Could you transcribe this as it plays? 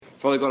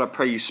Father God, I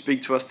pray you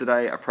speak to us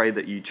today. I pray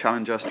that you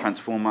challenge us,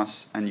 transform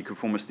us, and you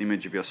conform us to the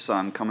image of your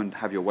Son. Come and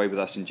have your way with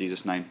us in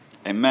Jesus' name.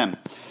 Amen.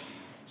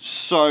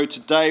 So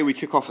today we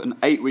kick off an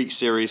 8-week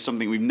series,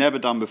 something we've never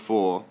done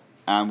before,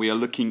 and we are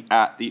looking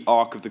at the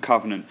Ark of the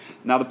Covenant.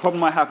 Now, the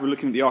problem I have with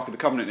looking at the Ark of the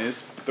Covenant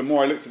is, the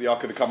more I looked at the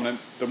Ark of the Covenant,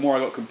 the more I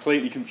got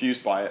completely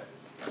confused by it,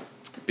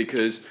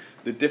 because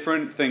the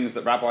different things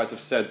that rabbis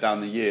have said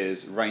down the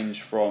years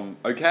range from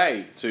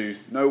okay to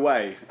no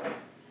way,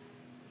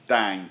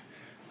 dang.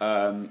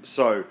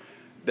 So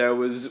there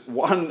was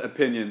one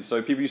opinion.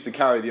 So people used to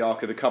carry the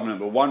Ark of the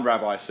Covenant, but one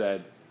rabbi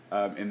said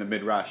in the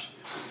Midrash,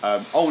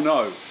 oh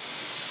no,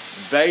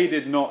 they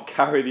did not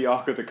carry the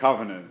Ark of the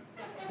Covenant.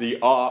 The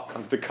Ark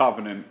of the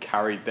Covenant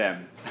carried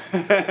them.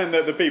 And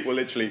the people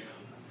literally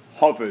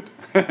hovered.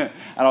 And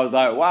I was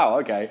like, wow,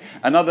 okay.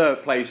 Another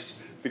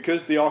place,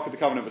 because the Ark of the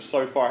Covenant was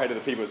so far ahead of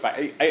the people, it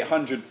was about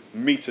 800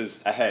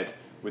 meters ahead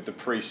with the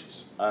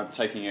priests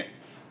taking it,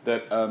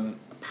 that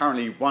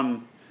apparently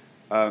one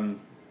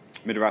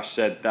Midrash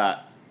said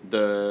that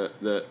the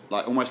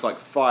like almost like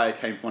fire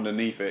came from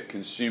underneath it,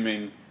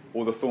 consuming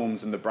all the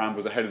thorns and the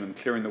brambles ahead of them,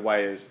 clearing the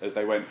way as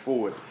they went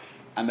forward.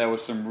 And there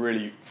was some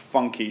really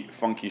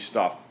funky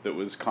stuff that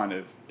was kind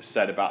of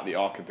said about the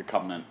Ark of the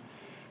Covenant.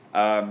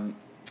 A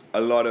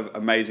lot of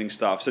amazing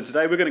stuff. So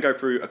today we're going to go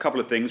through a couple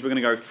of things. We're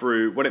going to go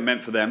through what it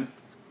meant for them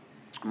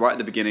right at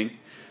the beginning.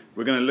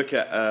 We're going to look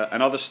at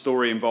another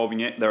story involving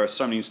it. There are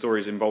so many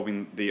stories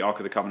involving the Ark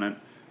of the Covenant.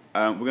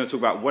 We're going to talk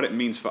about what it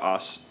means for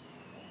us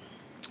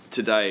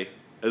today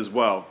as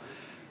well.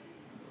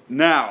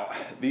 Now,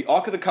 the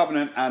Ark of the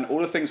Covenant and all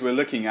the things we're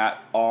looking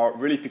at are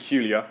really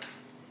peculiar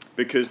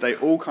because they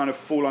all kind of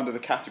fall under the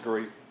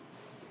category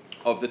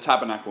of the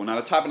tabernacle. Now,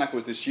 the tabernacle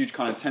was this huge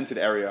kind of tented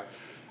area,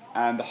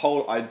 and the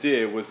whole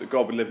idea was that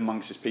God would live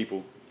amongst his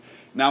people.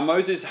 Now,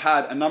 Moses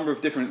had a number of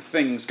different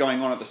things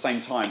going on at the same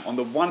time. On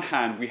the one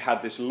hand, we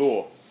had this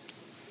law,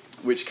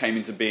 which came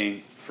into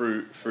being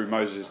through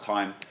Moses'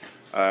 time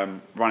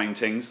running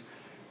things.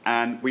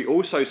 And we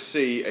also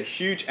see a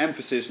huge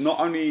emphasis,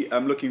 not only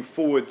looking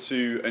forward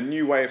to a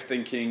new way of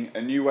thinking,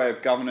 a new way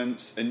of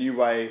governance, a new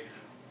way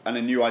and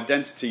a new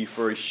identity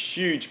for a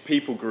huge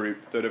people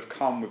group that have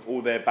come with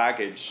all their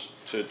baggage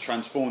to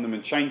transform them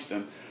and change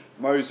them.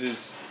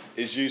 Moses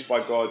is used by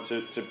God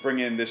to bring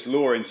in this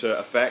law into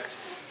effect.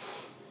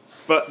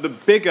 But the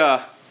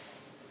bigger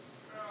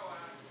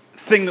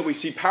thing that we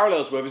see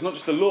parallels with is not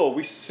just the law,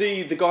 we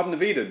see the Garden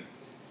of Eden.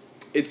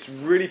 It's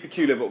really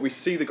peculiar, but we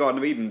see the Garden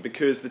of Eden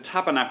because the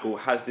tabernacle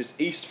has this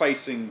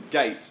east-facing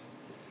gate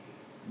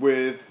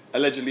with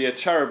allegedly a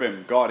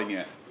cherubim guarding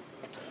it.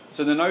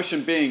 So the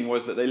notion being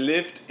was that they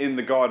lived in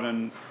the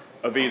Garden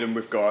of Eden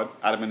with God,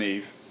 Adam and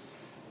Eve,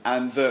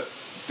 and that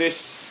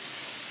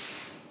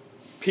this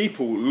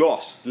people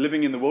lost,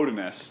 living in the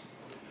wilderness,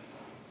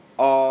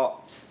 are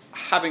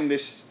having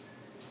this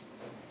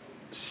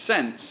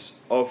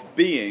sense of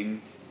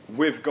being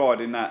with God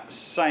in that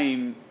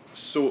same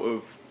sort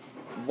of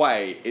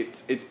way.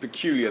 It's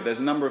peculiar.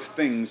 There's a number of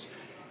things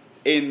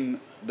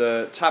in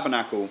the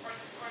tabernacle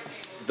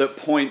that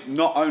point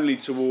not only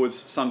towards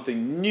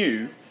something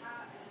new,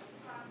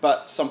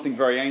 but something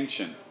very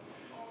ancient.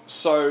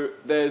 So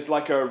there's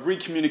like a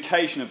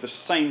recommunication of the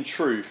same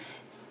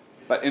truth,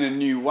 but in a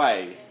new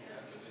way.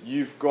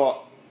 You've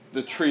got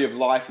the tree of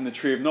life and the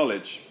tree of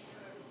knowledge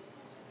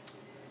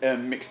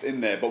mixed in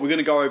there. But we're going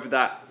to go over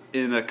that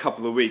in a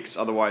couple of weeks,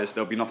 otherwise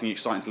there'll be nothing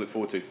exciting to look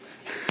forward to.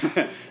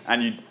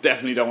 And you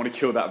definitely don't want to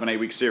kill that of an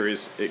 8-week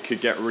series. It could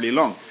get really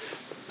long.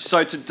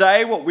 So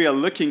today what we are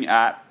looking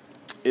at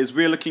is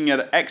we're looking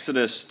at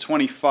Exodus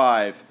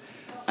 25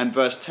 and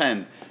verse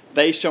 10.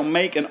 They shall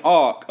make an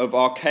ark of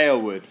acacia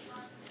wood.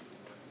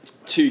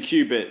 2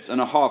 cubits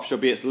and a half shall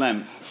be its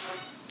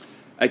length,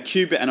 a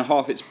cubit and a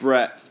half its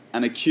breadth,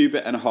 and a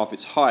cubit and a half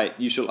its height.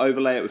 You shall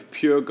overlay it with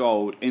pure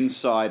gold,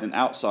 inside and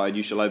outside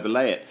you shall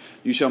overlay it.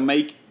 You shall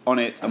make on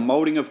it a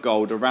moulding of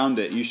gold around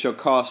it. You shall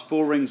cast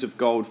 4 rings of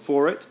gold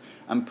for it,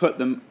 and put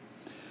them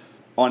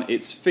on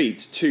its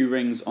feet, 2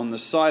 rings on the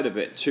side of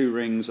it, 2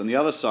 rings on the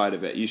other side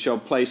of it. You shall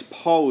place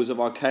poles of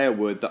acacia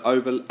wood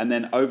and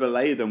then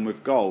overlay them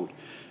with gold.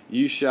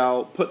 You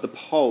shall put the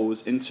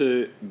poles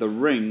into the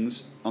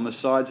rings on the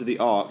sides of the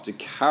ark to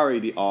carry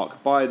the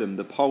ark by them.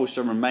 The poles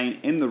shall remain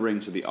in the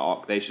rings of the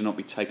ark, they shall not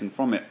be taken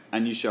from it.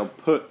 And you shall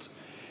put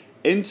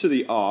into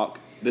the ark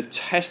the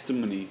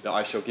testimony that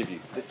I shall give you.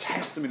 The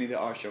testimony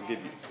that I shall give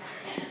you.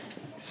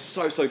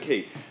 So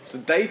key. So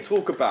they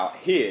talk about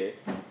here,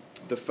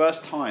 the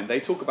first time, they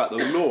talk about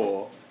the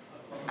law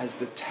as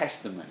the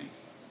testimony.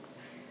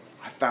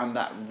 I found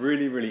that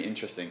really, really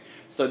interesting.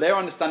 So their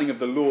understanding of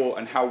the law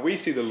and how we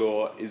see the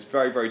law is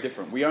very, very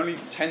different. We only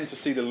tend to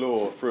see the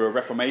law through a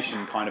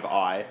Reformation kind of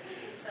eye.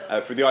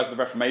 Through the eyes of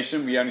the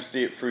Reformation, we only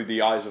see it through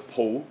the eyes of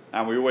Paul,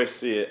 and we always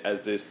see it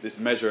as this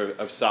measure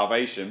of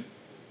salvation.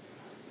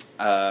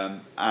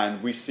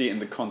 And we see it in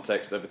the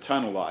context of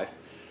eternal life.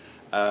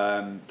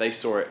 They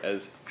saw it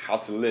as how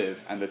to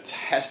live and the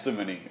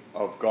testimony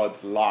of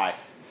God's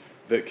life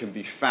that can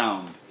be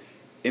found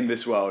in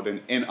this world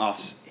and in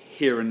us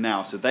here and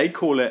now. So they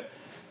call it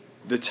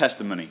the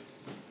testimony.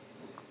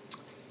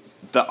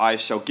 that I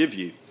shall give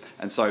you.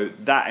 And so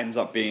that ends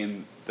up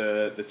being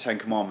the Ten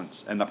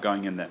Commandments end up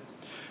going in there.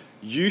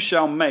 You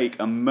shall make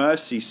a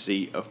mercy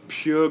seat of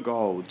pure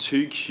gold,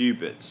 2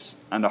 cubits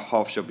and a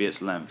half shall be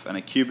its length, and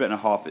a cubit and a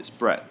half its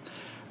breadth.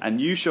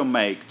 And you shall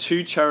make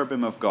 2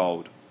 cherubim of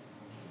gold,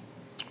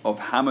 of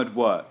hammered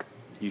work.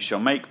 You shall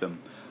make them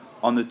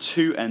on the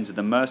 2 ends of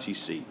the mercy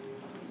seat.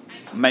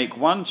 Make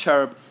 1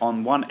 cherub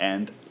on one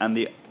end, and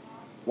the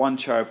 1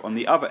 cherub on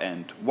the other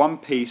end. 1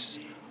 piece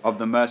of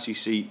the mercy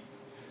seat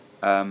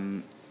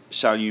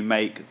shall you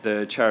make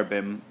the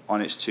cherubim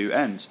on its 2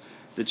 ends.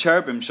 The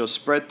cherubim shall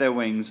spread their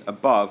wings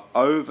above,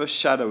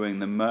 overshadowing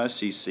the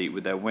mercy seat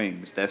with their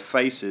wings. Their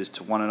faces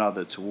to one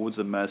another towards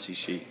the mercy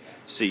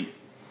seat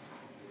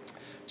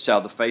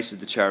shall the face of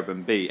the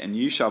cherubim be. And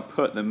you shall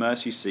put the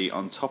mercy seat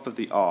on top of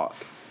the ark,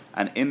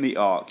 and in the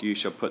ark you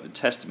shall put the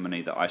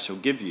testimony that I shall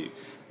give you.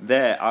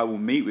 There I will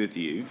meet with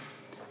you,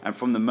 and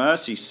from the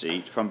mercy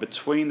seat, from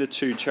between the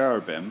 2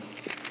 cherubim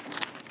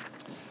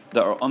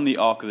that are on the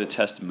ark of the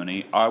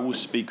testimony, I will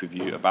speak with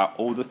you about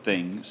all the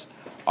things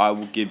I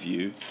will give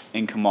you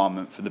in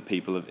commandment for the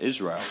people of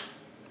Israel.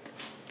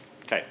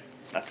 Okay,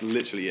 that's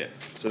literally it.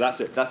 So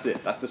that's it. That's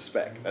the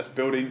spec. That's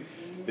building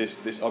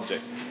this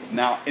object.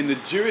 Now, in the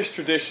Jewish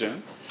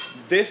tradition,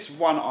 this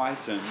one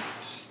item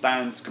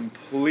stands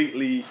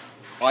completely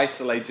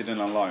isolated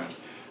and alone.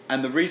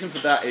 And the reason for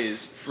that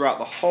is, throughout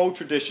the whole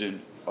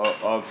tradition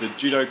of the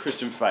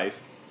Judeo-Christian faith,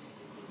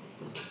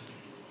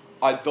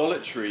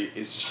 idolatry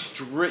is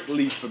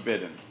strictly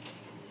forbidden.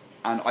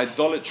 And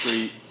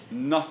idolatry,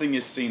 nothing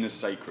is seen as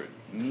sacred.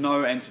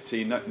 No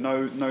entity,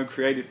 no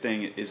created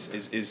thing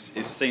is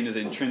seen as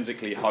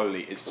intrinsically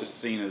holy. It's just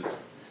seen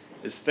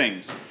as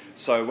things.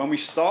 So when we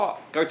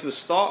go to the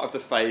start of the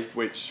faith,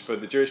 which for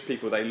the Jewish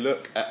people, they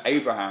look at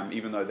Abraham,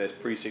 even though there's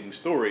preceding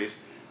stories,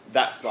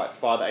 that's like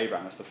Father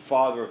Abraham, that's the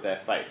father of their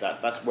faith.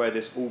 That's where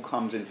this all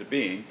comes into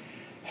being.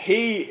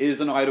 He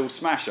is an idol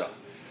smasher.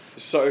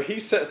 So he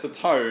sets the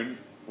tone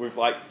with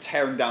like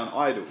tearing down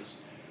idols.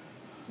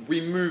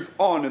 We move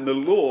on, and the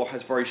law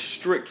has very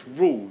strict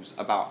rules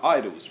about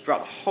idols.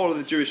 Throughout the whole of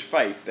the Jewish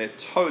faith, they're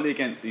totally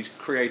against these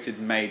created,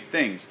 made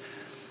things.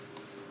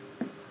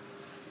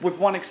 With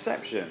one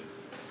exception,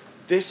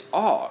 this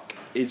ark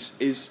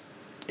is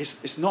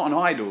not an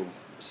idol.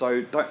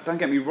 So don't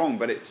get me wrong,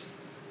 but it's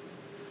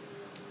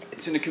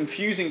in a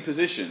confusing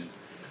position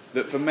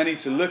that for many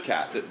to look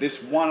at, that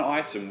this one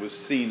item was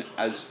seen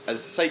as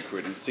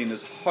sacred and seen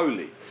as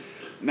holy.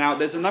 Now,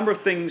 there's a number of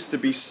things to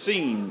be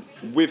seen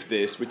with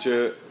this, which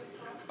are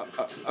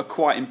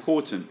quite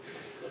important.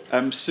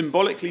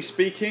 Symbolically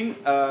speaking,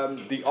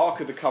 the Ark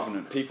of the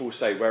Covenant, people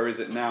say, where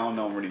is it now?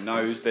 No one really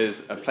knows.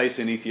 There's a place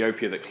in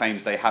Ethiopia that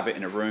claims they have it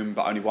in a room,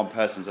 but only one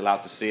person's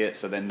allowed to see it,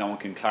 so then no one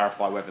can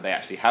clarify whether they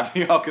actually have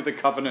the Ark of the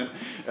Covenant.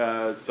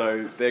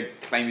 So they're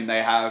claiming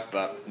they have,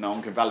 but no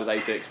one can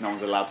validate it because no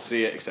one's allowed to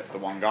see it except for the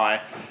one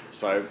guy.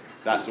 So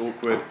that's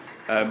awkward.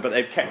 But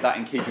they've kept that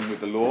in keeping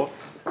with the law.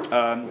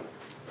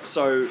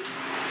 So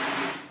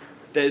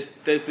there's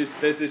this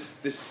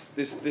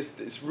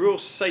real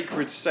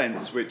sacred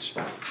sense which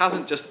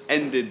hasn't just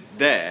ended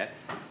there,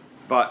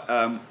 but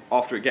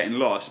after it getting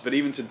lost. But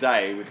even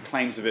today, with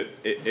claims of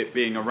it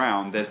being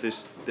around, there's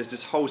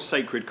this whole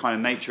sacred kind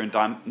of nature and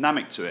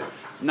dynamic to it.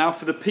 Now,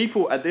 for the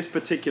people at this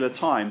particular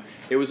time,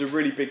 it was a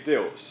really big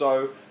deal.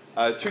 So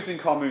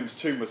Tutankhamun's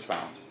tomb was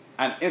found,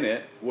 and in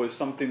it was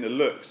something that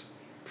looks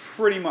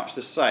pretty much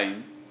the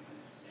same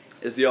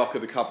as the Ark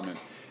of the Covenant.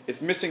 It's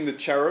missing the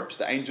cherubs,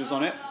 the angels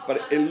on it,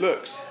 but it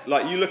looks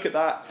like, you look at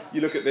that, you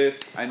look at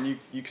this, and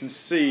you can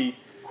see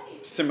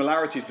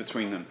similarities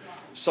between them.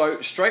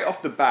 So straight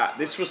off the bat,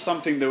 this was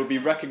something that would be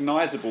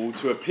recognizable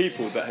to a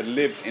people that had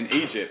lived in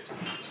Egypt.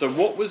 So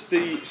what was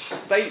the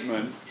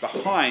statement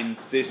behind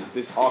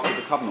this Ark of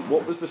the Covenant?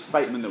 What was the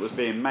statement that was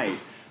being made?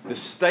 The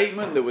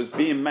statement that was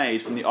being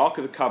made from the Ark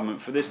of the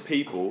Covenant for this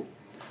people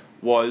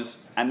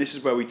was, and this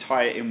is where we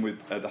tie it in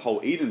with the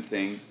whole Eden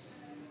thing,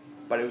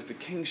 but it was the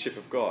kingship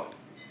of God.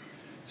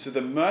 So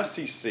the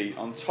mercy seat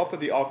on top of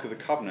the Ark of the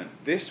Covenant,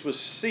 this was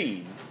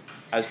seen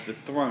as the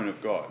throne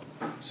of God.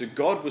 So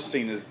God was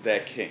seen as their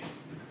king,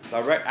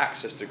 direct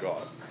access to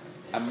God.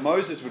 And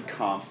Moses would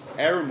come,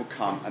 Aaron would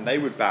come, and they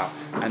would bow,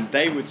 and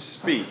they would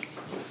speak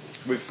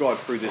with God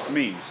through this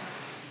means.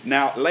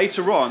 Now,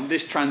 later on,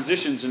 this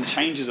transitions and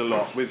changes a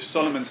lot with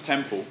Solomon's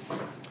temple.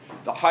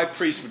 The high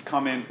priest would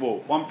come in,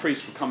 one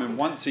priest would come in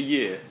once a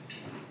year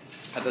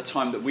at the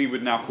time that we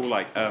would now call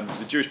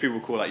the Jewish people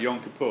would call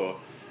Yom Kippur.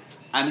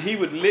 And he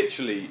would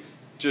literally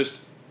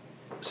just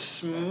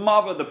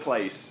smother the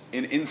place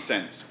in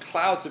incense,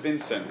 clouds of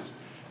incense.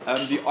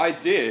 The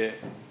idea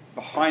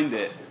behind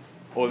it,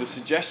 or the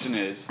suggestion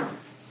is,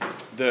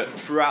 that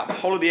throughout the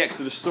whole of the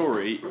Exodus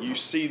story, you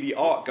see the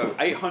ark go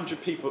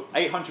 800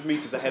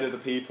 meters ahead of the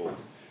people.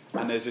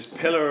 And there's this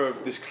pillar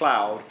of this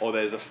cloud, or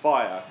there's a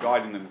fire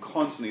guiding them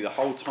constantly the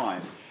whole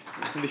time.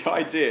 And the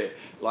idea,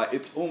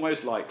 it's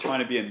almost like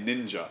trying to be a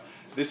ninja.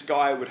 This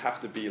guy would have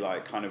to be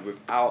kind of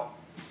without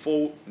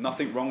fault,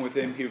 nothing wrong with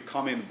him. He would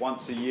come in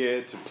once a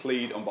year to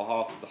plead on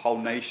behalf of the whole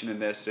nation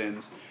and their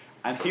sins.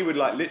 And he would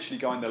like literally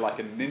go in there like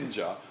a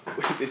ninja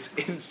with this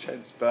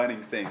incense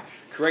burning thing,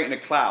 creating a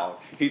cloud.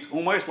 He's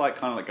almost like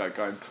kind of like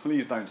going,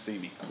 please don't see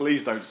me,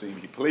 please don't see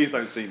me, please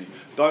don't see me.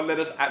 Don't let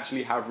us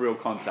actually have real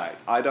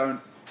contact. I don't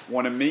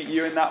want to meet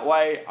you in that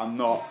way. I'm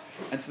not.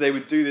 And so they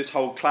would do this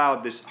whole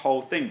cloud, this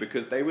whole thing,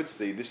 because they would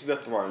see this is the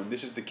throne,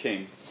 this is the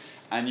king,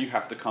 and you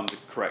have to come to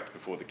correct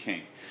before the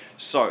king.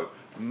 So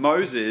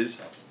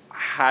Moses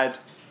had,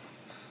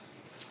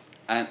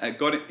 and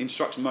God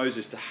instructs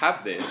Moses to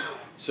have this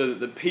so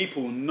that the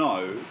people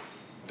know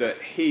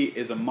that he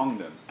is among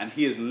them and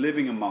he is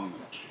living among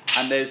them.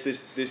 And there's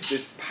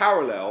this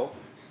parallel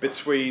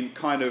between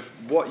kind of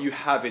what you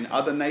have in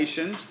other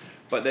nations,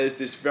 but there's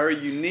this very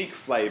unique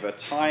flavor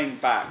tying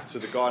back to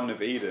the Garden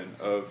of Eden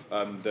of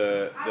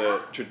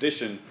the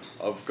tradition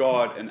of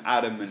God and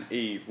Adam and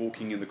Eve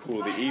walking in the cool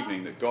of the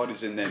evening, that God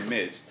is in their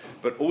midst,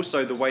 but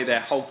also the way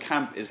their whole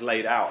camp is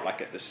laid out,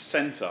 like at the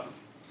center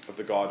of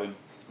the garden,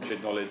 tree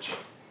of knowledge,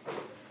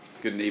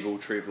 good and evil,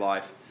 tree of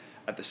life,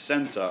 at the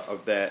center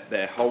of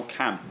their whole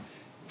camp,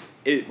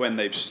 when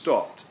they've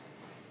stopped,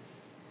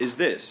 is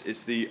this.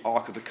 It's the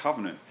Ark of the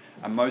Covenant.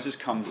 And Moses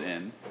comes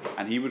in,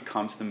 and he would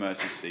come to the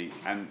mercy seat,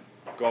 and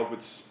God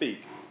would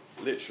speak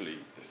literally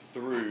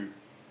through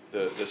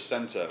the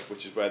center,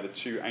 which is where the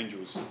two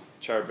angels,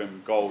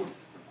 cherubim, gold,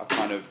 are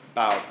kind of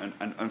bowed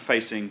and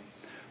facing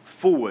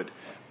forward.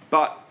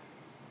 But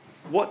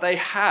what they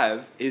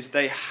have is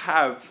they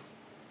have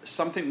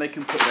something they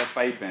can put their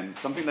faith in,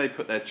 something they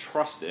put their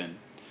trust in,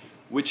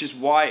 which is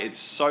why it's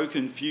so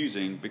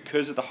confusing,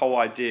 because of the whole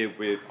idea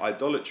with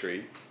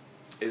idolatry.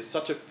 It's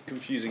such a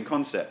confusing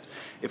concept.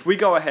 If we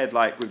go ahead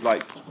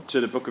to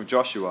the book of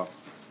Joshua,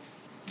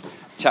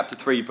 chapter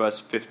 3,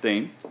 verse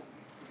 15.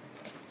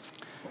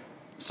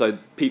 So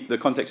the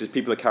context is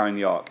people are carrying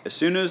the ark. As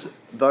soon as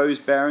those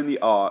bearing the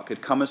ark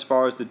had come as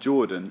far as the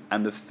Jordan,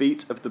 and the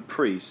feet of the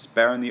priests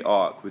bearing the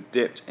ark were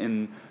dipped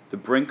in the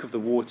brink of the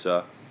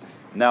water,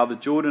 now the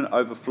Jordan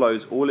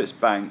overflows all its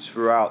banks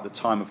throughout the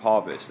time of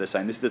harvest. They're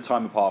saying this is the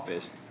time of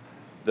harvest.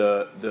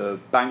 The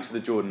banks of the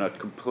Jordan are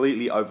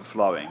completely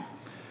overflowing.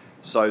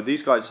 So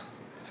these guys'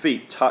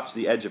 feet touch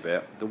the edge of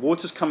it. The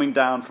waters coming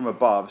down from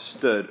above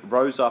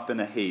rose up in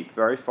a heap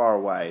very far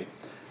away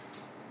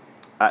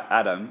at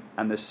Adam,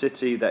 and the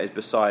city that is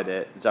beside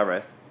it,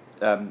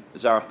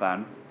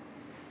 Zarathan,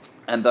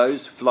 and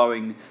those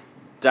flowing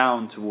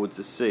down towards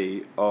the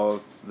sea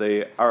of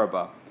the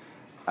Arabah,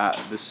 at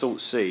the salt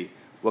sea,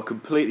 were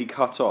completely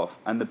cut off,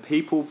 and the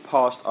people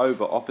passed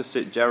over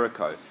opposite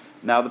Jericho.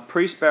 Now the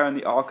priest bearing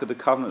the ark of the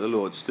covenant of the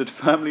Lord stood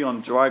firmly on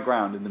dry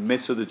ground in the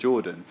midst of the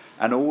Jordan,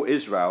 and all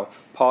Israel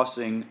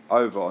passing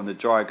over on the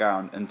dry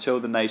ground until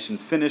the nation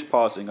finished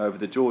passing over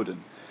the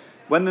Jordan.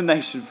 When the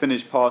nation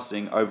finished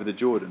passing over the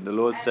Jordan, the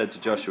Lord said to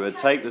Joshua,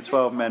 take the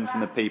 12 men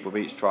from the people of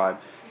each tribe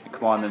and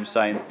command them,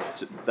 saying,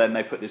 then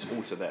they put this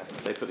altar there.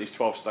 They put these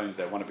 12 stones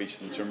there, one of each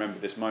of them, to remember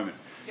this moment.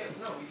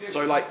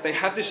 So they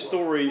have this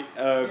story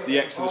of the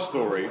Exodus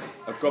story,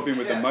 of God being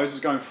with them,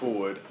 Moses going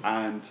forward,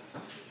 and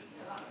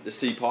the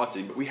sea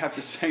parting, but we have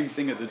the same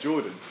thing at the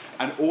Jordan.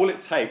 And all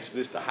it takes for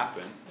this to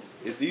happen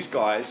is these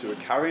guys who are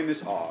carrying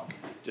this ark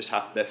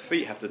their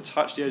feet have to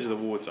touch the edge of the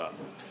water.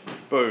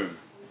 Boom.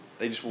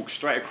 They just walk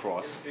straight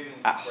across.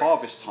 At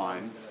harvest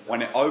time,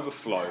 when it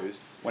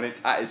overflows, when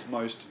it's at its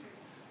most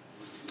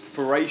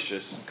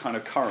voracious kind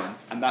of current,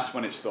 and that's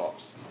when it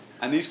stops.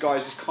 And these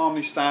guys just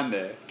calmly stand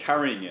there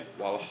carrying it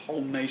while the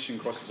whole nation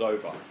crosses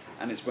over.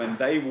 And it's when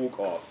they walk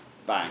off,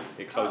 bang,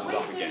 it closes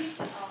up again.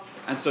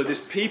 And so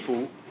this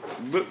people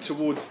look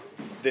towards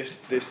this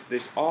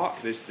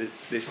ark, this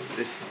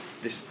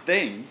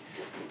thing,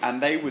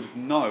 and they would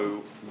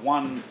know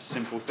one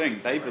simple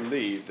thing. They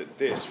believed that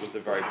this was the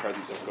very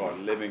presence of God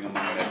living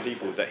among their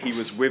people, that he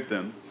was with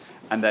them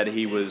and that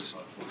he was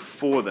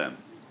for them.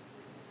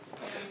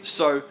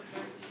 So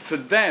for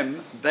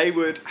them, they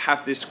would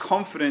have this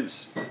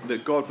confidence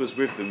that God was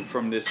with them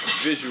from this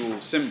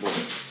visual symbol.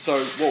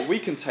 So what we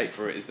can take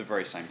for it is the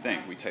very same thing.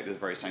 We take the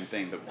very same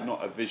thing, that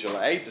not a visual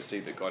aid to see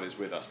that God is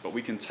with us, but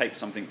we can take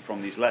something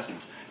from these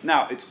lessons.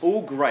 Now, it's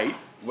all great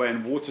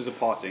when waters are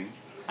parting,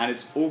 and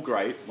it's all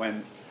great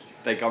when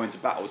they go into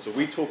battle. So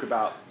we talk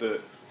about the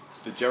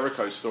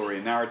Jericho story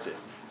and narrative,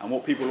 and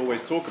what people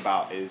always talk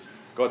about is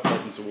God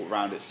tells them to walk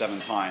around it 7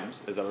 times.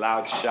 There's a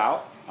loud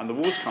shout, and the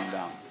walls come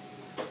down.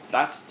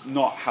 That's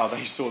not how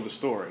they saw the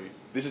story.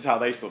 This is how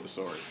they saw the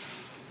story.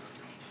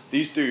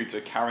 These dudes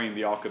are carrying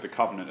the Ark of the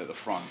Covenant at the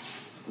front,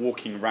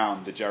 walking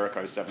around the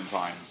Jericho 7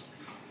 times.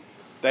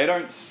 They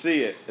don't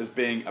see it as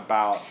being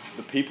about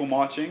the people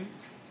marching.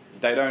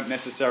 They don't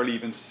necessarily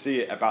even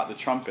see it about the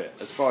trumpet.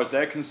 As far as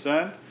they're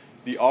concerned,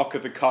 the Ark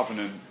of the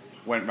Covenant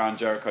went around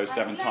Jericho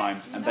 7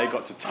 times, and they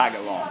got to tag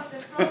along.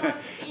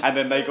 And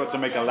then they got to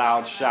make a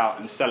loud shout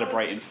and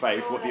celebrate in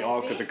faith what the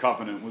Ark of the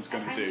Covenant was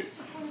going to do.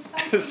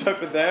 So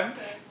for them,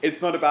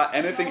 it's not about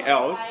anything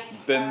else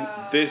than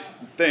this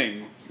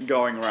thing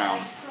going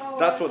around.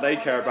 That's what they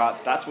care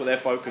about. That's what their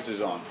focus is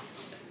on.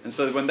 And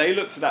so when they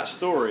look to that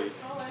story,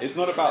 it's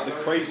not about the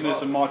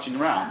craziness of marching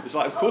around. It's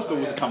like, of course the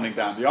walls are coming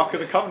down. The Ark of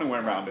the Covenant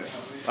went around it.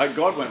 Like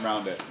God went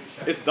around it.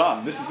 It's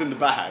done. This is in the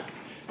bag.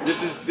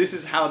 This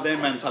is how their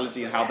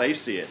mentality and how they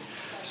see it.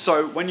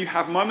 So when you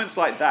have moments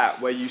like that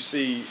where you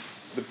see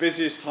the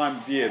busiest time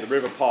of the year, the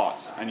river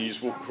parts, and you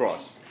just walk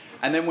across,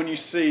 and then when you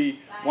see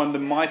one of the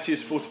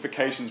mightiest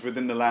fortifications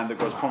within the land that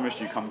God's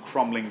promised you come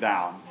crumbling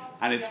down,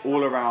 and it's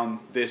all around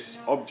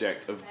this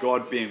object of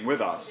God being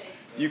with us,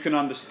 you can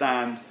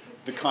understand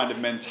the kind of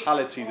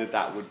mentality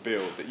that would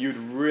build, that you'd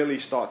really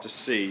start to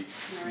see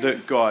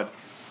that God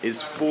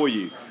is for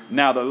you.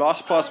 Now, the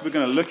last part we're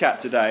going to look at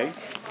today,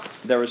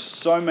 there are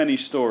so many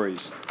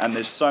stories and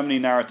there's so many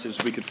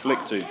narratives we could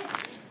flick to,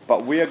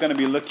 but we are going to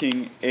be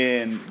looking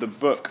in the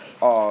book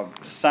of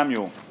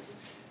Samuel,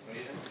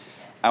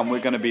 and we're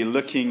going to be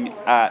looking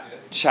at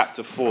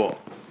chapter 4.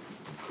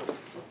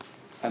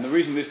 And the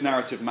reason this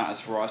narrative matters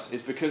for us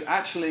is because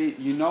actually,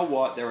 you know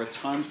what? There are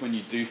times when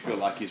you do feel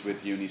like he's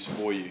with you and he's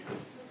for you.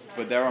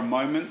 But there are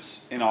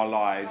moments in our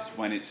lives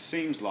when it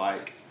seems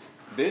like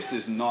this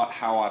is not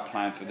how I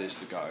planned for this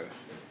to go.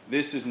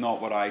 This is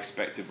not what I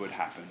expected would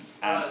happen.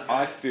 And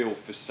I feel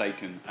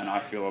forsaken and I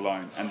feel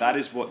alone. And that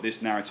is what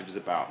this narrative is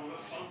about,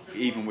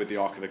 even with the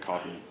Ark of the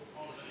Covenant.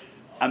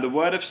 And the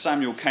word of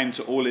Samuel came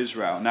to all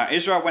Israel. Now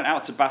Israel went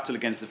out to battle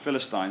against the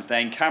Philistines.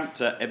 They encamped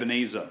at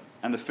Ebenezer,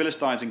 and the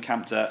Philistines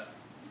encamped at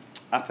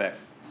Aphek.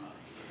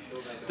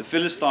 The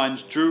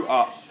Philistines drew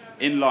up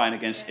in line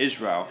against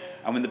Israel,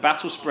 and when the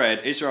battle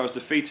spread, Israel was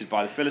defeated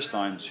by the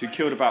Philistines, who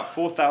killed about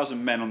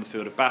 4,000 men on the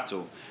field of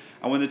battle.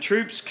 And when the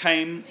troops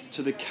came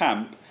to the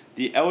camp,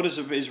 the elders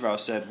of Israel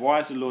said, "Why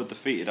has the Lord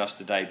defeated us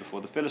today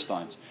before the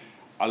Philistines?"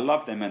 I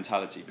love their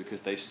mentality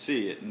because they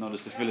see it not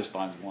as the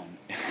Philistines won.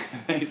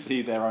 They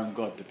see their own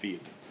God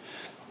defeated them,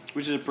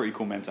 which is a pretty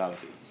cool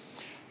mentality.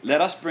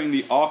 "Let us bring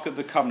the Ark of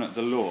the Covenant of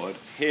the Lord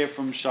here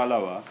from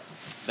Shiloh,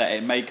 that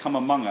it may come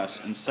among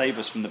us and save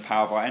us from the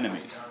power of our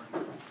enemies."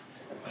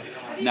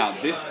 Now,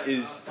 this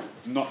is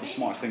not the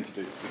smartest thing to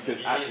do,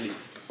 because actually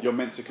you're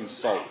meant to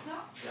consult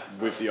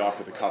with the Ark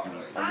of the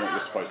Covenant on what you're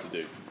supposed to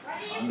do.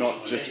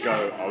 Not just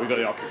go, "Oh, we've got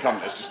the Ark of the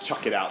Covenant, let's just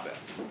chuck it out there."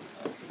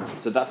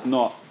 So that's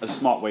not a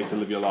smart way to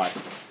live your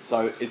life.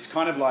 So it's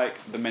kind of like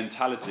the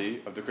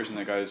mentality of the Christian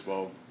that goes,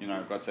 "Well, you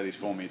know, God said he's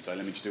for me, so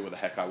let me just do what the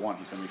heck I want.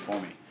 He's going to be for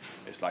me."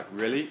 It's like,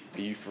 really?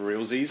 Are you for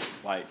realsies?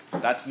 Like,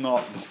 that's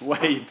not the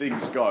way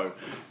things go.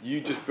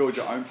 You just build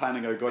your own plan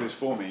and go, "God is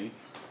for me.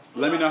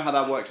 Let me know how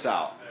that works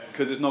out,"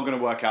 because it's not going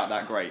to work out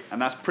that great.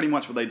 And that's pretty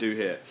much what they do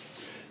here.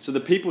 So the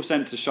people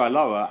sent to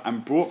Shiloh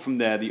and brought from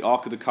there the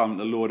Ark of the Covenant,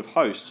 the Lord of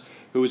hosts,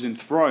 who is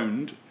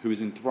enthroned.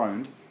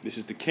 This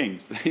is the king.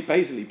 So they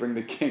basically bring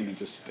the king and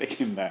just stick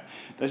him there.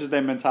 This is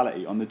their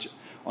mentality on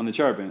the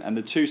cherubim. And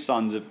the two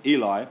sons of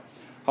Eli,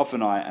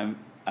 Hophni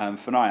and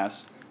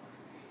Phinehas,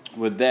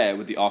 were there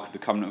with the Ark of the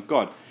Covenant of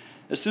God.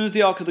 As soon as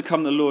the Ark of the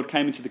Covenant of the Lord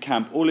came into the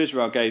camp, all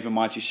Israel gave a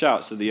mighty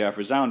shout, so the earth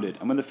resounded.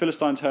 And when the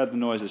Philistines heard the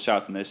noise of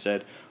shouting, they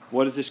said,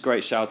 "What does this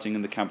great shouting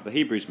in the camp of the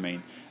Hebrews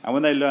mean?" And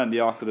when they learned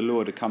the Ark of the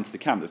Lord had come to the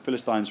camp, the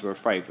Philistines were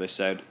afraid, for they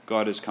said,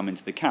 "God has come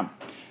into the camp."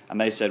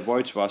 And they said,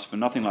 "Woe to us, for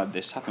nothing like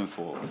this happened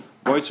before.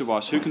 Woe to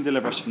us, who can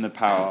deliver us from the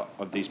power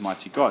of these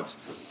mighty gods?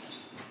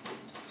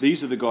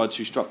 These are the gods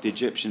who struck the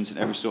Egyptians in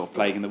every sort of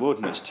plague in the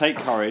wilderness. Take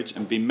courage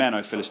and be men,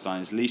 O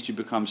Philistines, lest you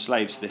become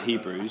slaves to the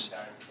Hebrews,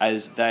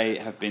 as they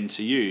have been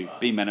to you.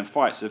 Be men and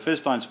fight." So the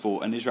Philistines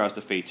fought, and Israel was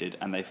defeated,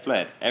 and they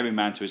fled, every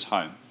man to his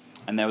home.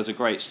 And there was a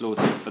great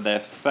slaughter, for there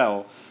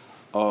fell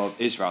of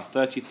Israel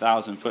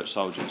 30,000 foot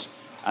soldiers,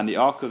 and the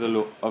Ark of the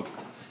Lord of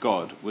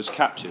God was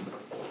captured,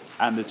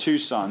 and the two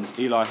sons,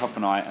 Eli,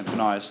 Hophni, and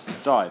Phinehas,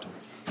 died.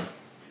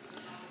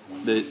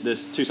 The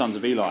two sons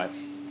of Eli.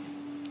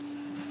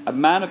 A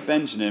man of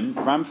Benjamin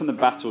ran from the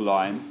battle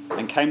line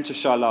and came to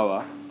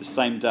Shiloh the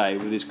same day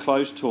with his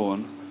clothes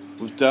torn,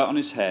 with dirt on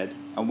his head.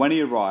 And when he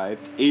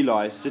arrived,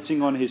 Eli,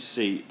 sitting on his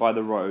seat by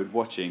the road,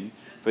 watching,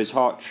 for his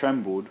heart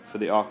trembled for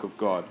the Ark of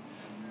God.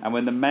 And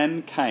when the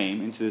men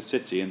came into the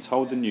city and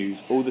told the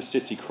news, all the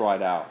city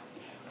cried out.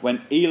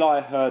 When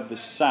Eli heard the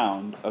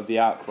sound of the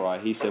outcry,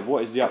 he said,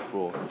 "What is the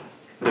uproar?"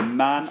 The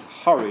man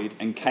hurried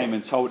and came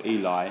and told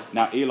Eli.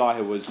 Now Eli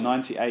was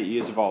 98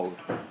 years of old,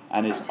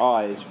 and his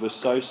eyes were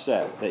so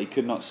set that he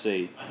could not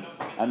see.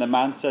 And the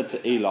man said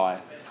to Eli,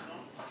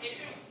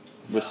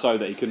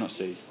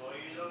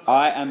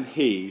 "I am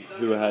he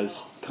who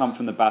has come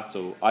from the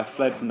battle. I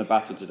fled from the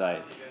battle today."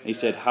 He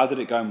said, "How did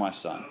it go, my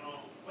son?"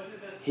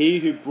 He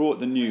who brought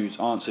the news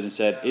answered and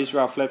said,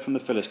 "Israel fled from the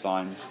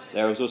Philistines.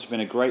 There has also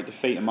been a great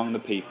defeat among the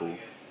people.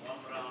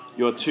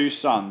 Your two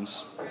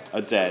sons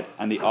are dead,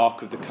 and the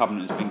Ark of the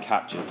Covenant has been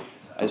captured."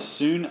 As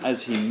soon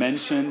as he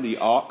mentioned the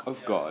Ark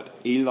of God,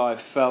 Eli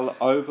fell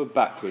over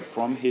backward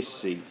from his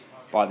seat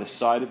by the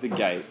side of the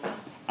gate,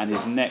 and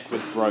his neck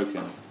was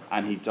broken,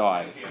 and he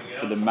died.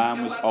 For the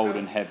man was old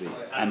and heavy,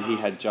 and he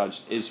had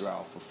judged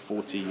Israel for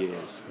 40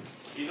 years.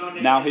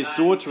 Now his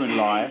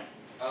daughter-in-law,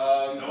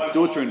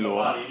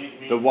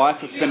 the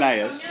wife of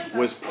Phinehas,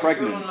 was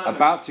pregnant,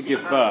 about to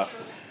give birth.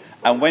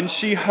 And when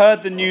she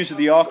heard the news of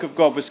the Ark of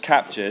God was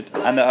captured,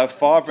 and that her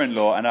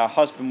father-in-law and her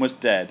husband was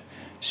dead,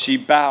 she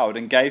bowed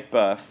and gave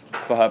birth,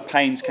 for her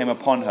pains came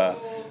upon her,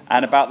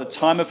 And about the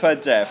time of her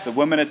death, the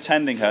women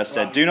attending her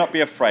said, "Do not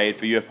be afraid,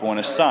 for you have borne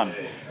a son."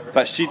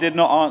 But she did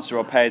not answer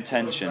or pay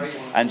attention.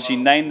 And she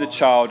named the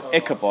child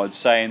Ichabod,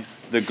 saying,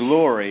 "The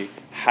glory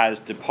has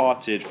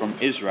departed from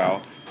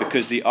Israel,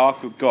 because the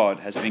ark of God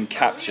has been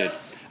captured,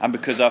 and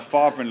because her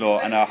father-in-law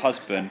and her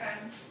husband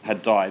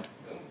had died.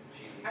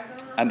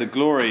 And the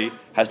glory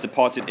has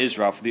departed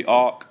Israel, for the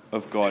ark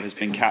of God has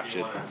been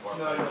captured."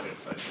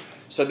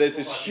 So there's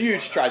this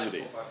huge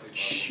tragedy.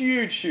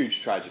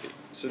 Huge tragedy.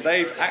 So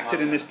they've acted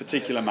in this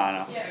particular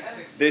manner.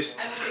 This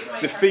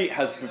defeat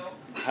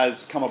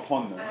has come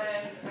upon them.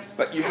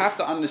 But you have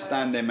to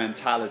understand their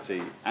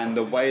mentality and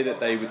the way that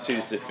they would see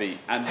this defeat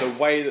and the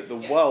way that the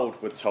world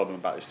would tell them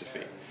about this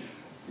defeat.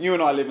 You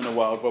and I live in a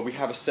world where we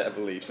have a set of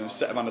beliefs and a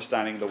set of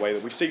understanding of the way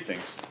that we see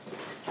things.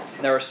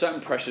 There are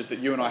certain pressures that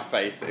you and I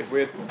face that if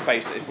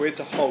we're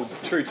to hold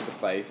true to the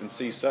faith and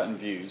see certain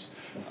views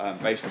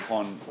based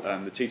upon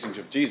the teachings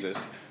of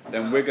Jesus,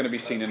 then we're going to be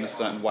seen in a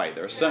certain way.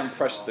 There are certain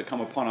pressures that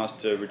come upon us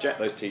to reject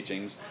those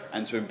teachings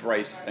and to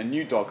embrace a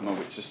new dogma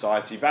which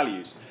society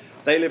values.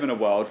 They live in a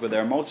world where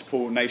there are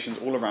multiple nations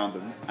all around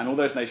them, and all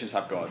those nations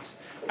have gods.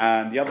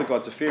 And the other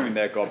gods are fearing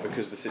their god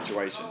because of the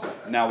situation.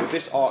 Now, with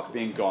this ark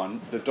being gone,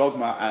 the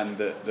dogma and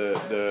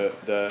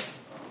the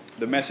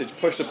message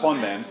pushed upon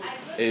them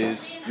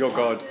is, your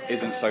God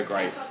isn't so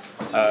great.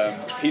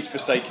 He's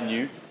forsaken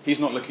you. He's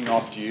not looking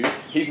after you.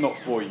 He's not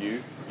for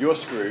you. You're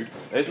screwed.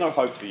 There's no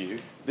hope for you.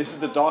 This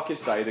is the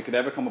darkest day that could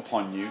ever come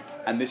upon you,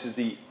 and this is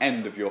the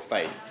end of your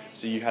faith.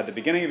 So you had the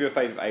beginning of your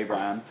faith of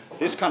Abraham.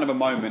 This kind of a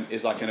moment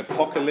is like an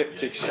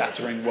apocalyptic,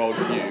 shattering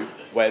worldview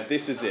where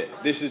this is it.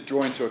 This is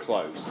drawing to a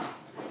close.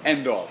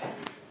 End of.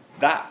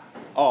 That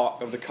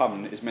Ark of the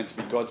Covenant is meant to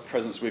be God's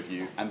presence with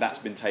you, and that's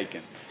been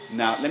taken.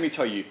 Now, let me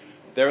tell you,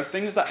 there are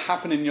things that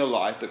happen in your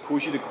life that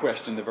cause you to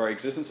question the very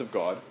existence of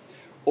God,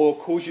 or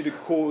cause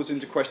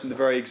into question the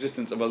very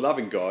existence of a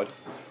loving God,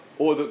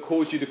 or that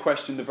cause you to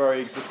question the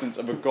very existence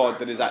of a God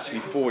that is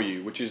actually for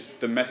you, which is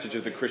the message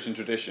of the Christian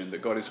tradition,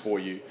 that God is for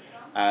you,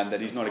 and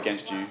that he's not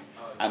against you,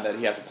 and that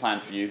he has a plan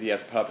for you, he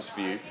has a purpose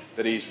for you,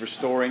 that he's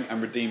restoring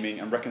and redeeming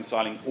and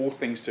reconciling all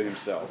things to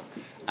himself,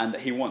 and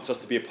that he wants us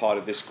to be a part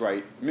of this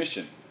great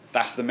mission.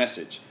 That's the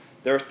message.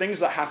 There are things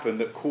that happen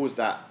that cause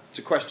that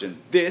to question.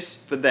 This,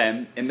 for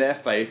them, in their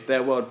faith,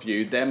 their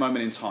worldview, their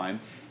moment in time,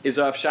 is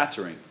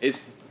earth-shattering.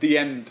 It's the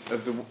end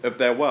of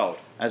their world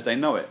as they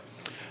know it.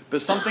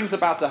 But something's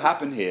about to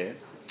happen here,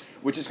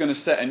 which is going to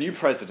set a new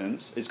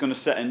precedence, it's going to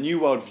set a new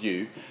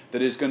worldview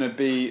that is going to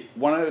be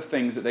one of the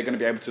things that they're going to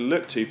be able to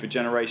look to for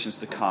generations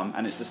to come,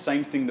 and it's the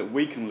same thing that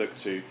we can look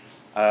to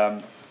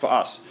for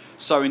us.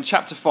 So in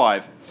chapter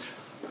 5,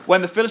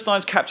 when the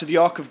Philistines captured the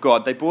Ark of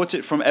God, they brought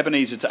it from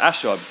Ebenezer to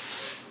Ashdod.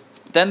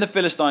 Then the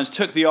Philistines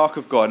took the Ark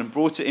of God and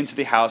brought it into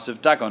the house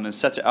of Dagon and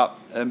set it up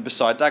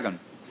beside Dagon.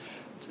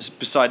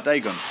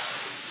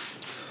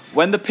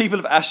 When the people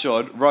of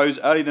Ashdod rose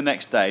early the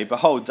next day,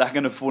 behold,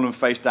 Dagon had fallen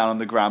face down on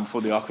the ground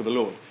before the Ark of the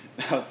Lord.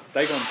 Now,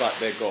 Dagon's like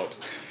their God.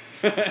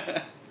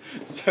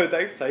 So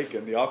they've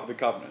taken the Ark of the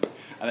Covenant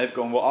and they've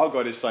gone, well, our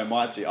God is so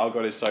mighty, our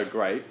God is so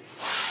great.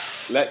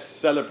 Let's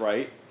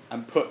celebrate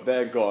and put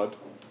their God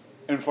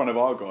in front of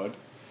our God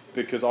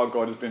because our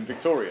God has been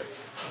victorious.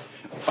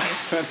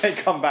 When they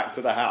come back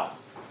to the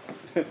house,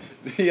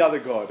 the other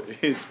God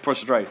is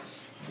prostrate.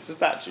 It's a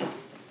statue.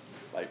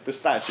 Like, the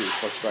statue is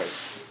prostrate.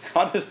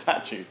 Can't a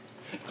statue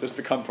just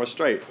become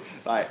prostrate?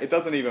 Like, it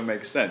doesn't even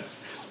make sense.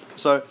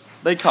 So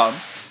they come,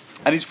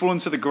 and he's fallen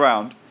to the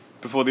ground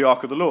before the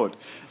Ark of the Lord.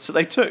 So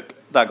they took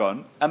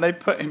Dagon, and they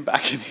put him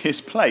back in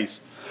his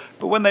place.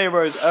 But when they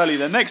arose early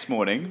the next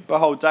morning,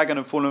 behold, Dagon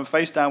had fallen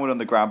face downward on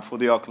the ground before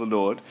the Ark of the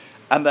Lord,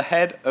 and the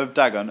head of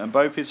Dagon and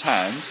both his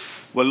hands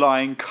were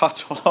lying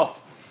cut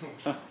off.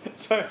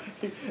 So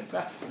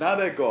now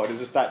their God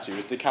is a statue,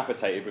 is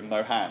decapitated with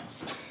no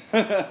hands.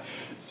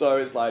 So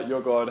it's like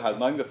your God has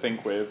nothing to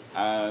think with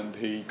and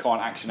he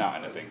can't action out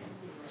anything.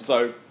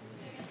 So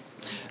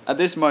at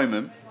this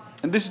moment,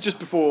 and this is just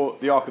before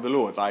the Ark of the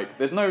Lord, like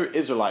there's no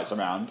Israelites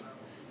around,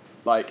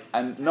 like,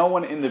 and no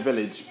one in the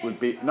village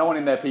no one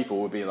in their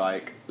people would be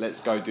like,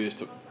 let's go do this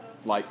to,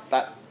 like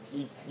that.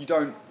 You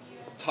don't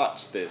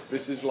touch this.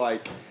 This is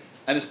like,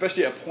 and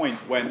especially at a point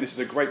when this is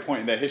a great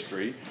point in their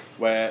history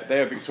where they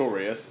are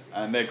victorious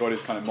and their God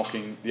is kind of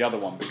mocking the other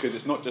one, because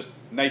it's not just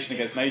nation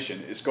against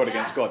nation, it's God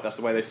against God. That's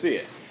the way they see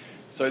it.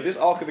 So this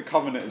Ark of the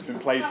Covenant has been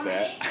placed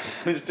there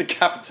and it's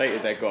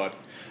decapitated their God.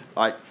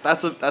 Like,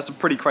 that's a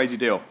pretty crazy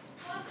deal.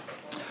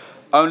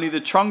 Only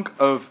the trunk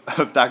of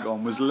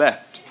Dagon was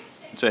left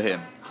to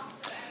him.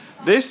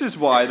 This is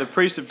why the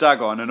priests of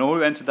Dagon and all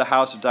who entered the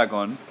house of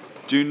Dagon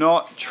do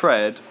not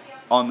tread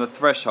on the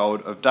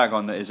threshold of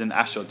Dagon that is in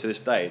Ashdod to this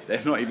day.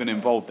 They're not even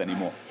involved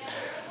anymore.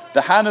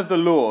 The hand of the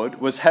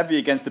Lord was heavy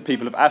against the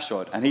people of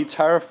Ashdod, and he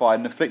terrified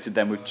and afflicted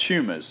them with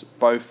tumors,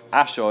 both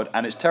Ashdod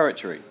and its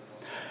territory.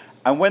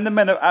 And when the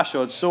men of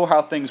Ashdod saw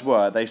how things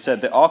were, they said,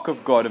 the Ark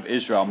of God of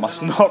Israel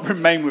must not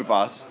remain with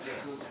us,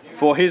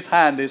 for his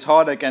hand is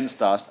hard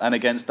against us and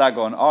against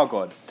Dagon our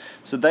God.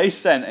 So they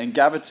sent and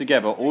gathered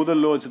together all the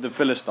lords of the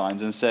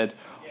Philistines and said,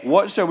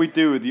 "What shall we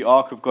do with the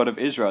ark of God of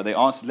Israel?" They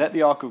answered, "Let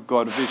the ark of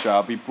God of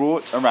Israel be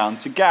brought around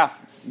to Gath."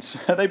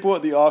 So they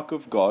brought the ark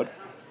of God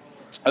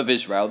of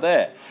Israel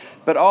there.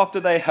 But after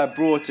they had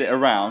brought it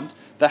around,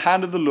 the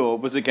hand of the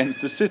Lord was against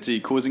the city,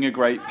 causing a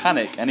great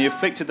panic, and he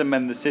afflicted the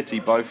men of the city,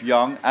 both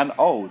young and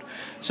old,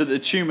 so that the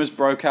tumors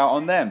broke out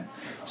on them.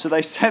 So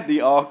they sent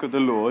the ark of the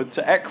Lord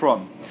to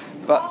Ekron.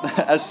 But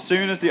as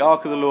soon as the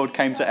ark of the Lord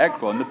came to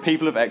Ekron, the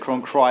people of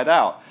Ekron cried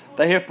out,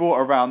 "They have brought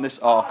around this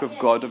ark of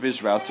God of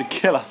Israel to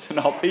kill us and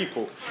our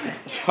people."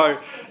 So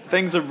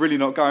things are really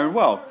not going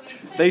well.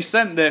 They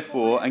sent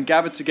therefore and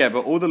gathered together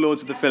all the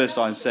lords of the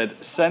Philistines, said,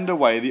 "Send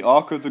away the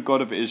ark of the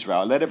God of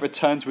Israel, let it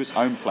return to its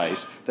own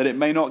place, that it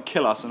may not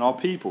kill us and our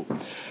people."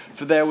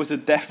 For there was a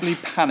deathly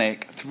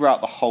panic throughout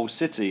the whole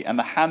city, and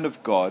the hand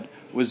of God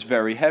was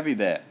very heavy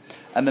there.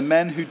 And the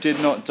men who did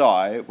not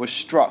die were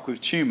struck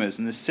with tumors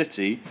in the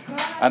city,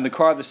 and the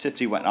cry of the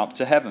city went up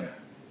to heaven.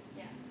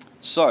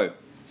 So,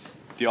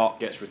 the ark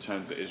gets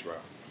returned to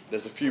Israel.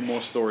 There's a few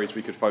more stories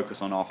we could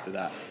focus on after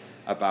that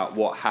about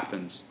what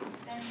happens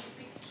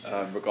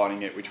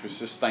regarding it, which would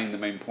sustain the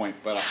main point,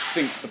 but I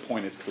think the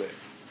point is clear.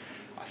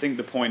 I think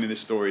the point in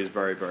this story is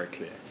very, very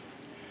clear.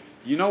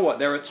 You know what?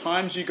 There are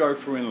times you go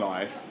through in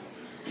life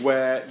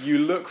where you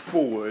look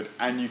forward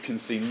and you can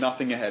see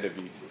nothing ahead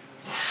of you.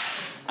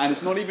 And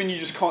it's not even you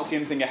just can't see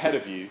anything ahead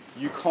of you.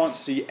 You can't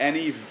see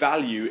any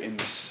value in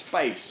the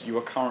space you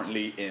are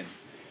currently in.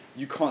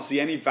 You can't see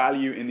any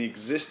value in the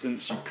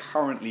existence you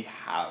currently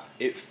have.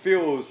 It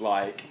feels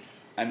like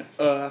an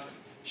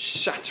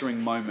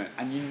earth-shattering moment.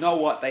 And you know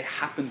what? They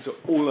happen to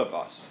all of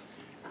us.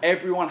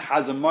 Everyone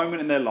has a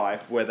moment in their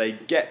life where they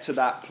get to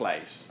that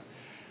place.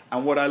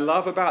 And what I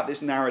love about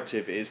this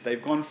narrative is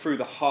they've gone through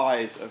the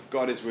highs of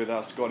God is with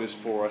us, God is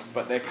for us,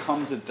 but there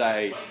comes a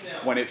day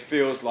when it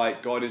feels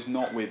like God is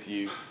not with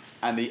you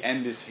and the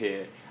end is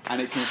here. And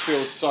it can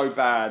feel so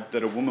bad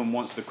that a woman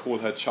wants to call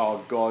her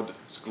child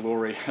God's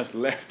glory has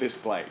left this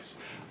place.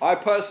 I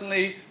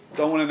personally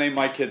don't want to name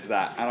my kids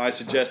that, and I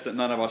suggest that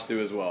none of us do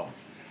as well.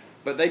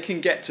 But they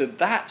can get to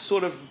that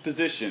sort of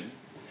position,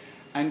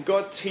 and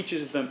God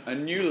teaches them a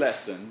new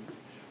lesson,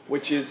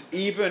 which is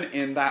even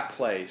in that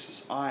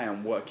place, I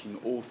am working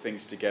all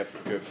things together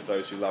for good for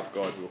those who love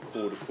God, who are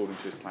called according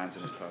to his plans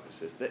and his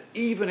purposes. That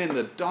even in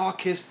the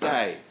darkest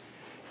day,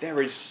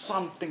 there is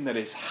something that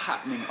is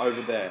happening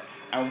over there.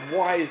 And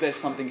why is there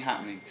something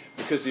happening?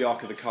 Because the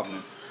Ark of the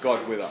Covenant,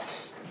 God with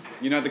us.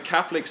 You know, the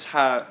Catholics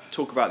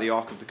talk about the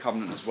Ark of the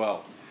Covenant as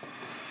well.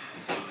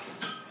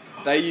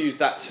 They use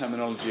that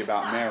terminology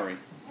about Mary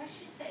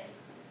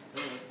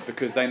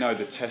because they know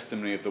the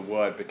testimony of the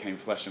Word became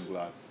flesh and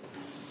blood.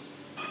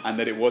 And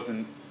that it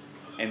wasn't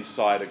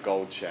inside a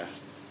gold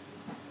chest.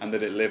 And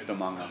that it lived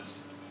among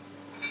us.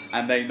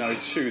 And they know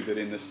too that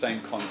in the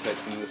same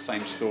context and in the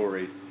same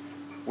story,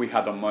 we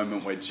had a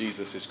moment where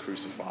Jesus is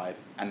crucified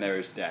and there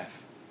is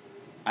death.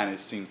 And it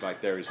seems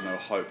like there is no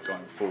hope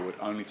going forward,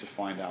 only to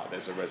find out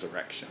there's a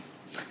resurrection.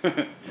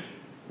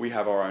 We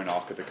have our own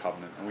Ark of the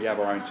Covenant, and we have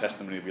our own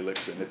testimony we look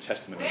to, and the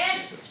testimony is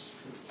Jesus.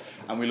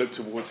 And we look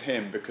towards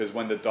him because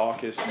when the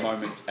darkest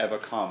moments ever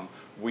come,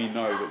 we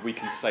know that we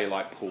can say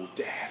like Paul,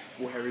 "Death,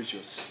 where is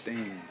your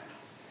sting?"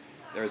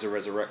 There is a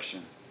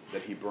resurrection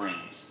that he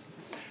brings.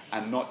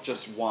 And not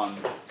just one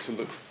to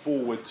look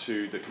forward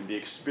to that can be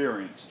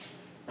experienced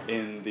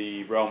in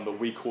the realm that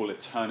we call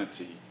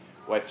eternity,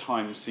 where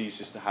time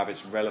ceases to have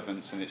its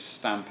relevance and its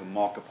stamp and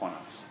mark upon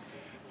us,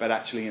 but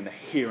actually in the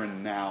here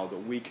and now that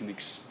we can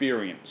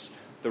experience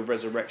the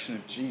resurrection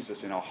of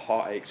Jesus in our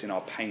heartaches, in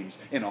our pains,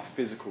 in our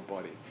physical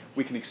body.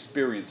 We can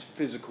experience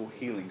physical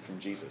healing from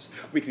Jesus.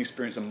 We can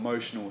experience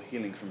emotional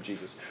healing from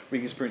Jesus. We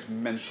can experience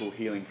mental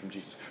healing from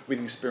Jesus. We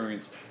can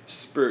experience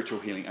spiritual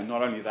healing. And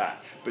not only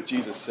that, but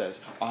Jesus says,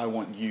 I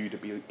want you to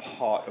be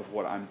part of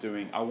what I'm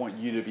doing. I want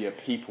you to be a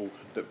people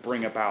that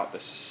bring about the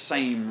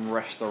same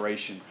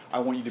restoration. I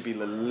want you to be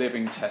the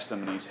living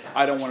testimonies.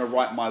 I don't want to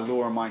write my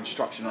law and my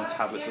instruction on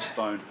tablets of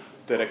stone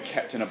that are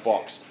kept in a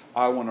box.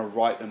 I want to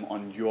write them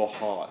on your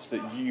hearts,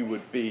 that you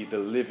would be the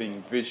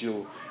living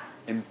visual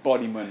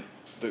embodiment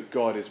that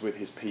God is with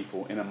his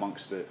people in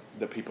amongst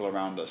the people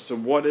around us. So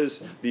what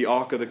does the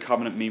Ark of the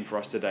Covenant mean for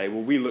us today?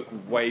 Well, we look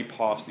way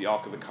past the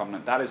Ark of the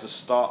Covenant. That is a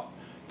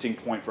starting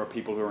point for a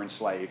people who are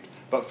enslaved.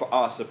 But for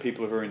us, a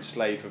people who are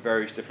enslaved for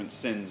various different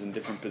sins and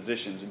different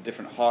positions and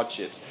different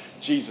hardships,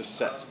 Jesus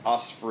sets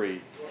us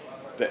free,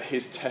 that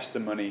his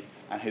testimony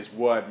and his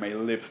word may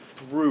live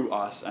through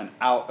us and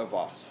out of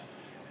us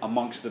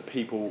amongst the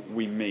people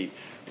we meet,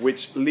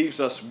 which leaves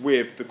us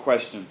with the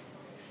question.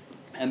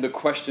 And the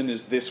question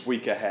is this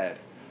week ahead.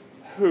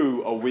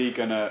 Who are we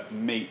going to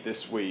meet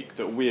this week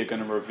that we are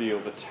going to reveal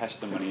the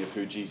testimony of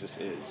who Jesus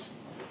is?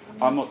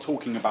 I'm not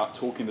talking about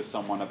talking to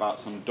someone about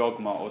some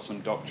dogma or some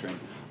doctrine.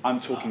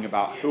 I'm talking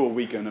about who are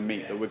we going to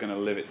meet that we're going to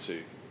live it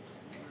to?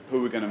 Who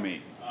are we going to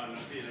meet?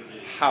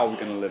 How are we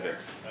going to live it?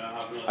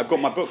 I've got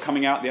my book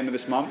coming out at the end of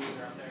this month.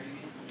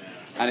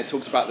 And it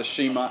talks about the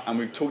Shema, and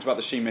we've talked about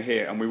the Shema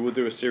here, and we will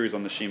do a series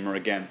on the Shema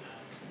again.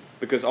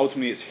 Because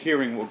ultimately it's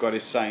hearing what God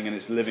is saying and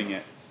it's living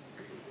it.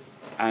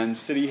 And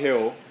City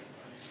Hill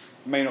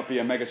may not be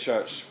a mega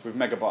church with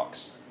mega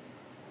bucks,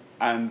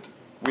 and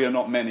we are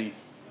not many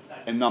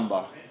in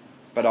number,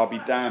 but I'll be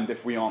damned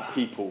if we aren't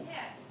people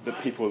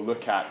that people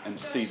look at and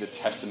see the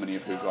testimony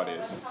of who God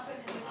is.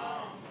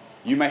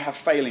 You may have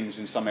failings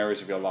in some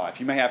areas of your life.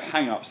 You may have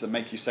hang-ups that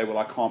make you say, well,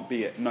 I can't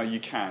be it. No, you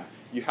can.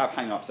 You have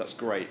hang-ups, that's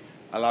great.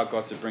 Allow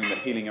God to bring the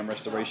healing and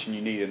restoration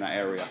you need in that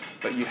area.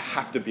 But you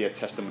have to be a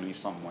testimony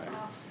somewhere.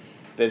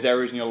 There's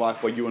areas in your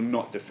life where you are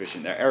not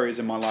deficient. There are areas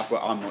in my life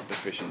where I'm not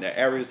deficient. There are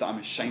areas that I'm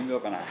ashamed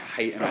of and I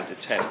hate and I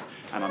detest.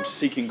 And I'm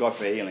seeking God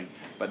for healing.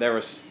 But there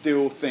are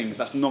still things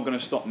that's not going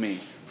to stop me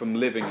from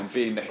living and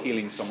being the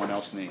healing someone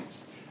else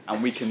needs.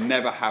 And we can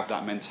never have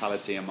that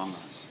mentality among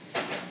us.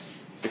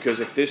 Because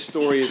if this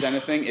story is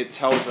anything, it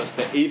tells us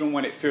that even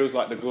when it feels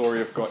like the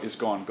glory of God is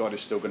gone, God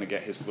is still going to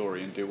get his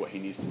glory and do what he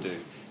needs to do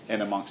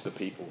in amongst the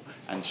people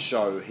and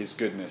show his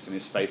goodness and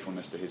his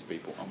faithfulness to his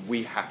people. And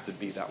we have to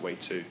be that way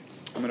too.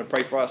 I'm going to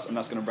pray for us, and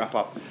that's going to wrap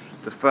up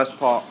the first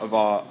part of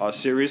our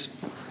series.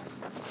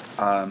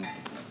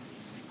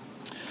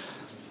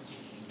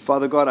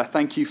 Father God, I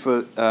thank you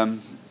for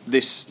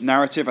this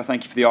narrative. I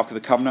thank you for the Ark of the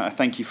Covenant. I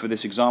thank you for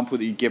this example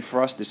that you give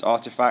for us, this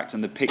artifact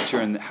and the picture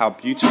and how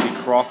beautifully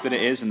crafted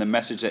it is and the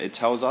message that it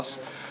tells us.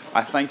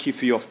 I thank you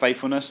for your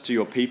faithfulness to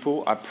your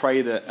people. I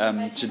pray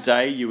that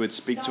today you would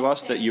speak to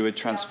us, that you would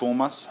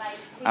transform us,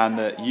 and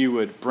that you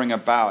would bring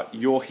about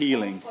your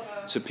healing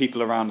to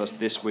people around us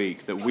this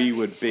week, that we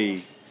would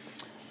be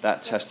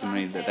that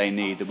testimony that they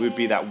need, that we would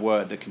be that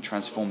word that can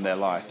transform their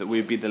life, that we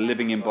would be the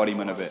living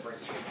embodiment of it.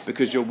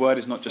 Because your word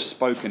is not just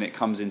spoken, it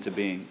comes into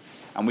being.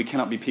 And we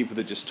cannot be people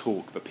that just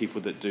talk, but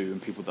people that do,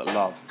 and people that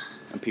love,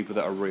 and people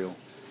that are real.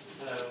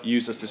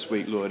 Use us this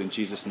week, Lord, in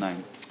Jesus'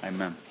 name.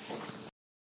 Amen.